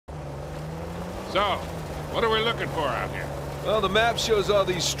So, what are we looking for out here? Well, the map shows all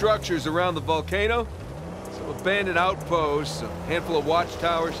these structures around the volcano. Some abandoned outposts, a handful of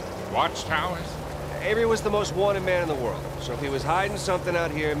watchtowers. Watchtowers? Avery was the most wanted man in the world, so if he was hiding something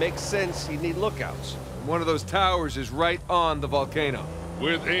out here, it makes sense he'd need lookouts. One of those towers is right on the volcano.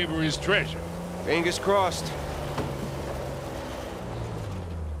 With Avery's treasure. Fingers crossed.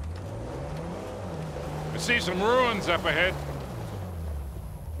 I see some ruins up ahead.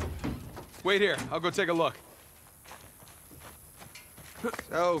 Wait here, I'll go take a look.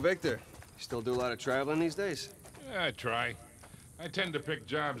 Oh, Victor, you still do a lot of traveling these days? Yeah, I try. I tend to pick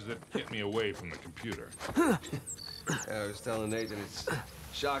jobs that get me away from the computer. Yeah, I was telling Nathan, it's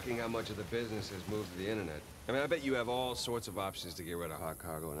shocking how much of the business has moved to the internet. I mean, I bet you have all sorts of options to get rid of hot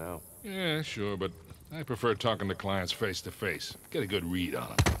cargo now. Yeah, sure, but I prefer talking to clients face to face. Get a good read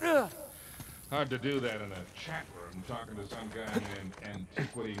on them. Hard to do that in a chat room talking to some guy named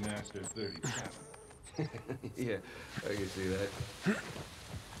Antiquity Master 37. Yeah, I can see that.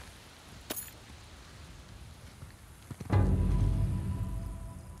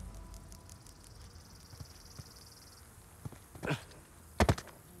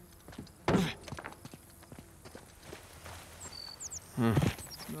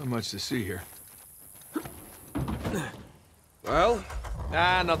 Not much to see here. Well?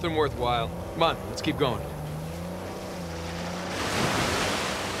 Ah, nothing worthwhile. Come on, let's keep going.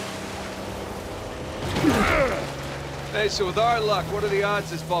 Hey, so with our luck, what are the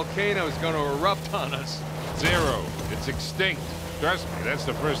odds this volcano is going to erupt on us? 0. It's extinct. Trust me, that's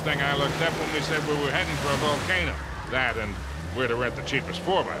the first thing I looked up when we said we were heading for a volcano. That and where to rent the cheapest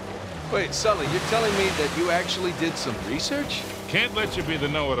 4x4. Wait, Sully, you're telling me that you actually did some research? Can't let you be the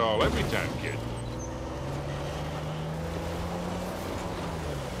know-it-all every time, kid.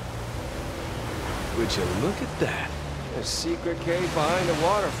 Would you look at that? A secret cave behind a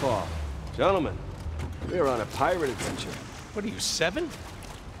waterfall. Gentlemen, we're on a pirate adventure. What are you, 7?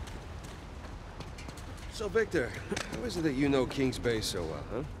 So, Victor, how is it that you know Kings Bay so well,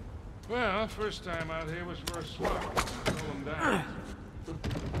 huh? Well, first time out here was for a swap. Pull them down. Of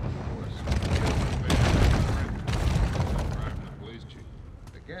course. Driving the police chief.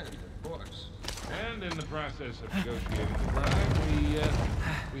 Again, of course. And in the process of negotiating the bribe,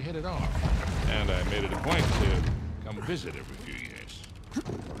 we hit it off. And I made it a point to come visit every few years.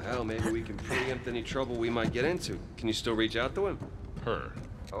 Well, hell, maybe we can preempt any trouble we might get into. Can you still reach out to him? Her.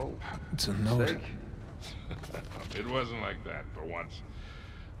 Oh, It's a note. mistake. It wasn't like that for once.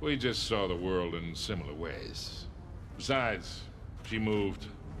 We just saw the world in similar ways. Besides, she moved.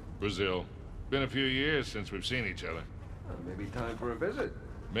 Brazil. Been a few years since we've seen each other. Maybe time for a visit.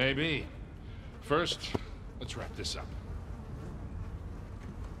 Maybe. First, let's wrap this up.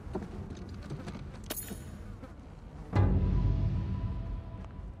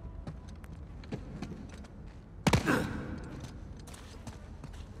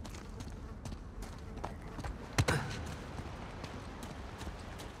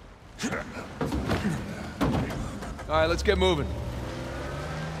 All right, let's get moving.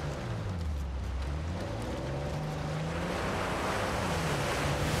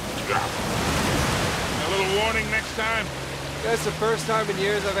 A little warning next time. That's the first time in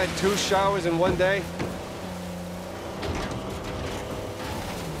years I've had 2 showers in one day.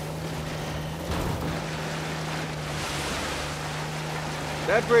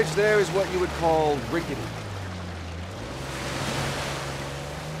 That bridge there is what you would call rickety.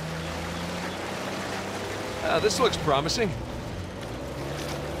 This looks promising.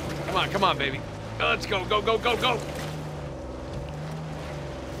 Come on, baby. Let's go, go, go, go, go!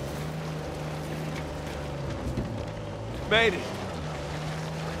 Made it.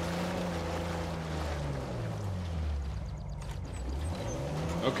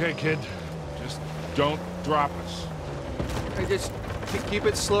 Okay, kid. Just don't drop us. Hey, just keep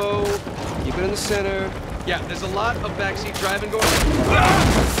it slow, keep it in the center. Yeah, there's a lot of backseat driving going on.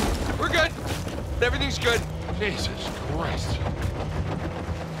 Ah! We're good. Everything's good. Jesus Christ.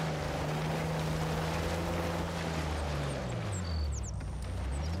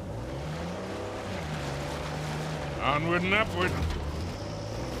 Onward and upward.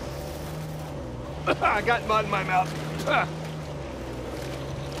 I got mud in my mouth. Ah.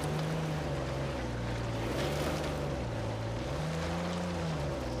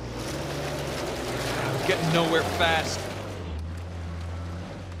 I'm getting nowhere fast.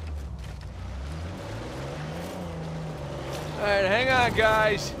 All right, hang on,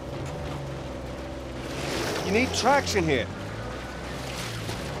 guys. You need traction here.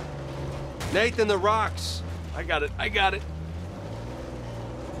 Nathan, the rocks. I got it, I got it.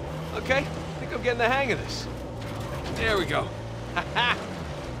 Okay, I think I'm getting the hang of this. There we go. Ha-ha!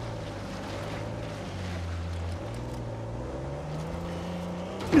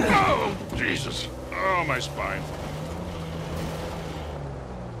 Oh, Jesus. Oh, my spine.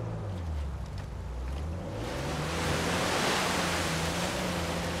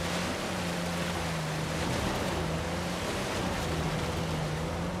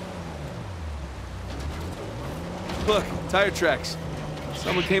 Look, tire tracks.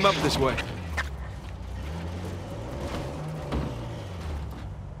 Someone came up this way.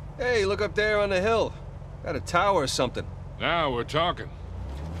 Hey, look up there on the hill. Got a tower or something. Now we're talking.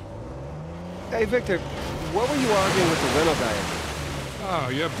 Hey, Victor, what were you arguing with the rental guy? Oh,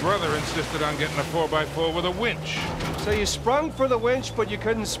 your brother insisted on getting a 4x4 with a winch. So you sprung for the winch, but you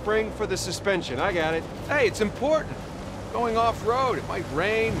couldn't spring for the suspension. I got it. Hey, it's important. Going off-road, it might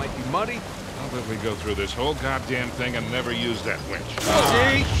rain, might be muddy. How about we go through this whole goddamn thing and never use that winch?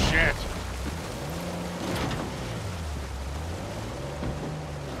 See? Shit.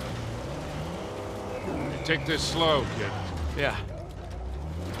 Take this slow, kid. Yeah.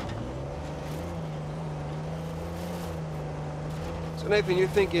 So, Nathan, you're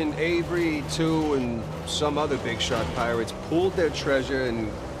thinking Avery, too, and some other big shot pirates pooled their treasure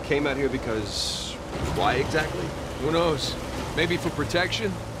and came out here because... why exactly? Who knows? Maybe for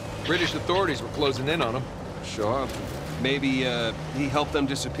protection? British authorities were closing in on them. Sure. Maybe, he helped them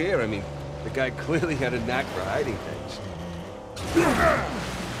disappear. I mean, the guy clearly had a knack for hiding things.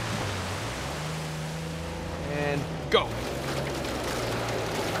 And go.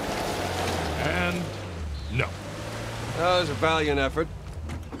 And no. That was a valiant effort.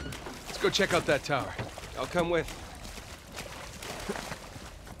 Let's go check out that tower. I'll come with.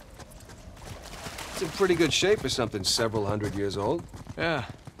 It's in pretty good shape for something several hundred years old. Yeah.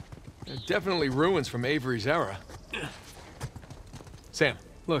 They're definitely ruins from Avery's era. Sam,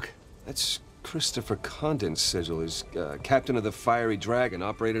 look. That's Christopher Condon's sigil. He's captain of the Fiery Dragon,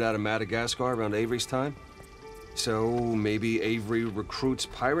 operated out of Madagascar around Avery's time. So maybe Avery recruits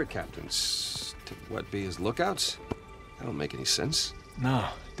pirate captains to, what, be his lookouts? That don't make any sense. No,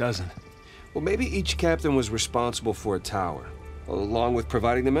 it doesn't. Well, maybe each captain was responsible for a tower, along with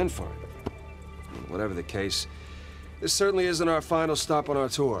providing the men for it. Whatever the case, this certainly isn't our final stop on our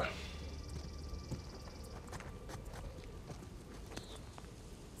tour.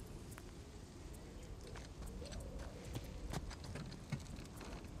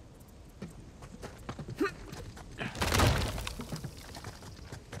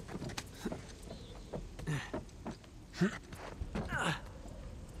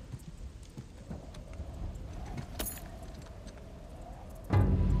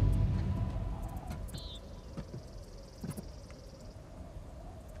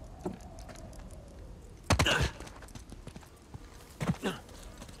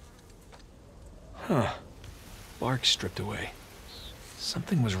 Huh. Bark stripped away.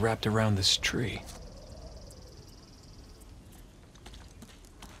 Something was wrapped around this tree.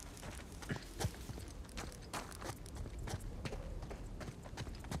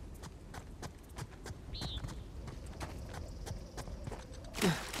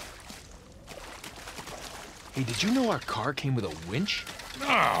 Hey, did you know our car came with a winch?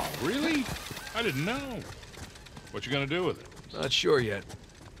 Oh, really? I didn't know. What you gonna do with it? Not sure yet.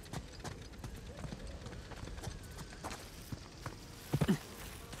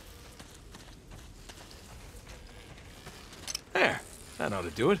 There. That ought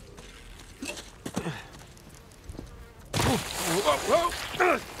to do it.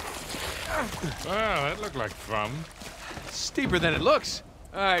 Well, that looked like fun. Steeper than it looks.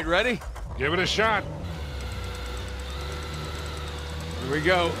 All right, ready? Give it a shot. Here we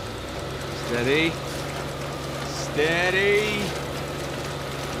go. Steady. Steady.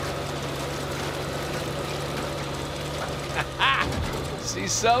 See,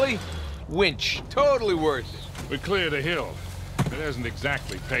 Sully? Winch. Totally worth it. We cleared a hill. It hasn't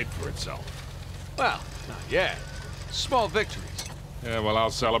exactly paid for itself. Well, not yet. Small victories. Yeah, well, I'll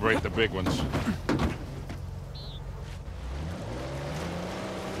celebrate the big ones.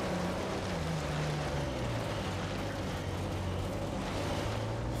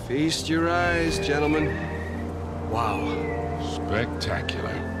 Feast your eyes, gentlemen. Wow.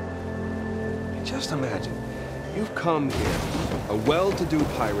 Spectacular. Just imagine, you've come here, a well-to-do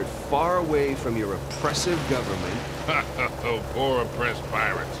pirate far away from your oppressive government. Oh, poor oppressed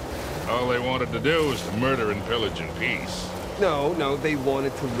pirates. All they wanted to do was to murder and pillage in peace. No, they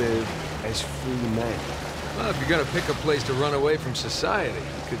wanted to live as free men. Well, if you're gonna pick a place to run away from society,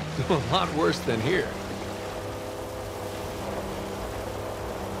 you could do a lot worse than here.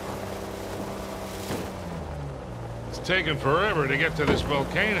 It's taken forever to get to this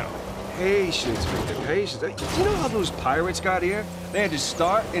volcano. Patience, Victor, patience. Do you know how those pirates got here? They had to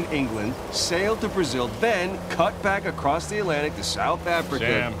start in England, sail to Brazil, then cut back across the Atlantic to South Africa.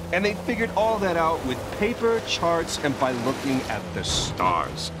 Sam. And they figured all that out with paper, charts, and by looking at the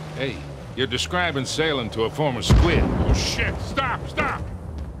stars. Hey, you're describing sailing to a former squid. Oh, shit! Stop! Stop!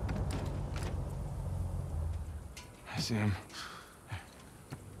 I see him.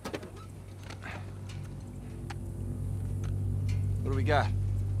 What do we got?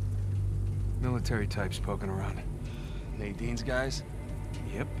 Military types poking around. Nadine's guys?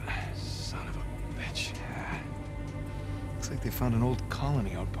 Yep. Son of a bitch. Yeah. Looks like they found an old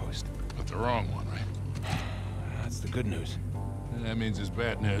colony outpost. But the wrong one, right? That's the good news. That means it's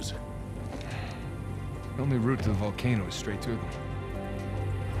bad news. The only route to the volcano is straight through them.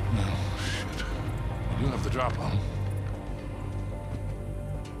 No, shit. You do have to drop on them.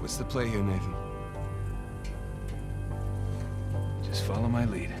 What's the play here, Nathan? Just follow my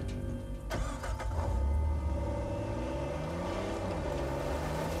lead.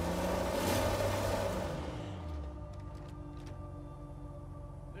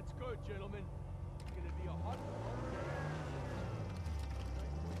 Let's go, gentlemen. It's gonna be a hot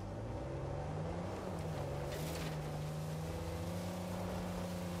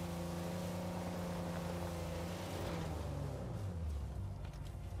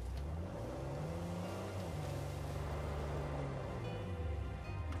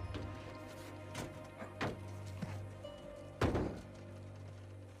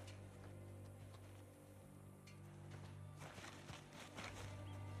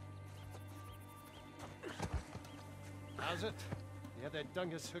How's it? You have that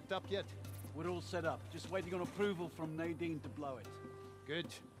dungus hooked up yet? We're all set up. Just waiting on approval from Nadine to blow it. Good.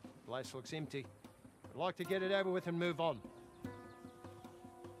 Place looks empty. I'd like to get it over with and move on.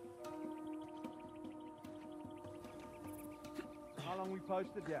 How long we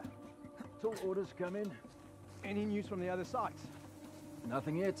posted? Yeah. Till orders come in. Any news from the other sites?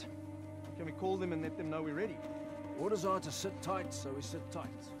 Nothing yet. Can we call them and let them know we're ready? Orders are to sit tight, so we sit tight.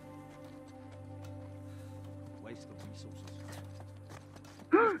 Waste of resources.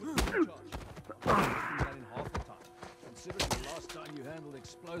 Charge. That in half the time. Considering the last time you handled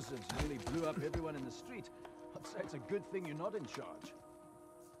explosives nearly blew up everyone in the street, I'd say it's a good thing you're not in charge.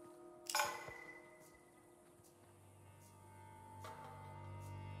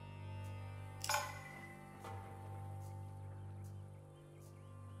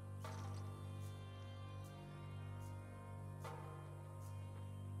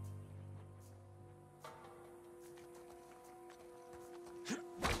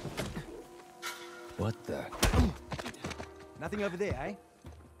 What the? Nothing over there, eh?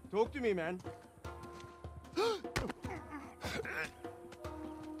 Talk to me, man.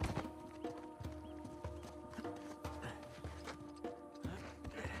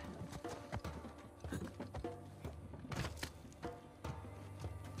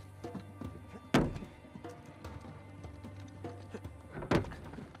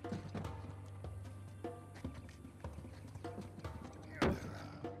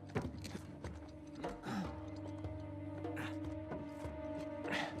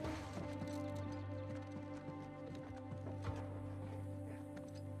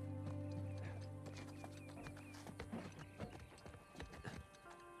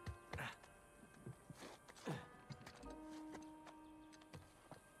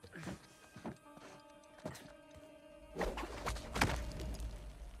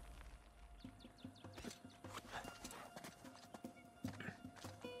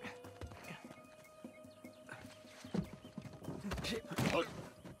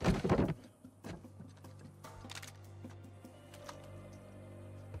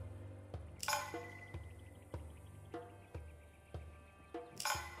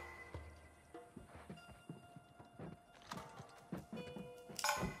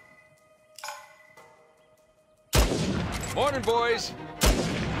 Morning, boys.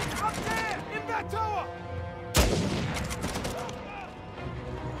 Up there! In that tower!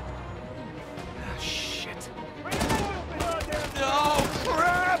 Ah, shit. No,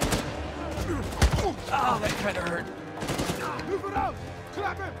 crap! Oh, that kind of hurt. Move it out!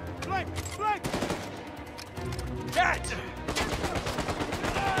 Clap him! Flank! Flank! Catch!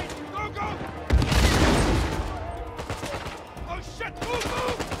 Go, go! Oh, shit!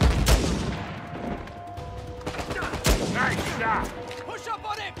 Move! Nice shot! Push up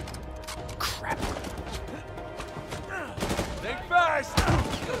on him! Crap. Think fast!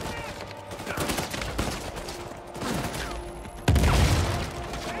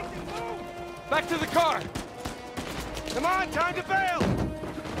 Back to the car! Come on, time to bail!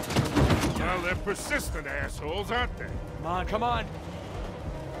 Well, they're persistent assholes, aren't they? Come on, come on.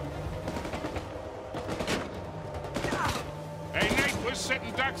 We're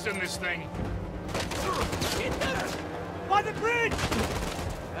sitting ducks in this thing. By the bridge!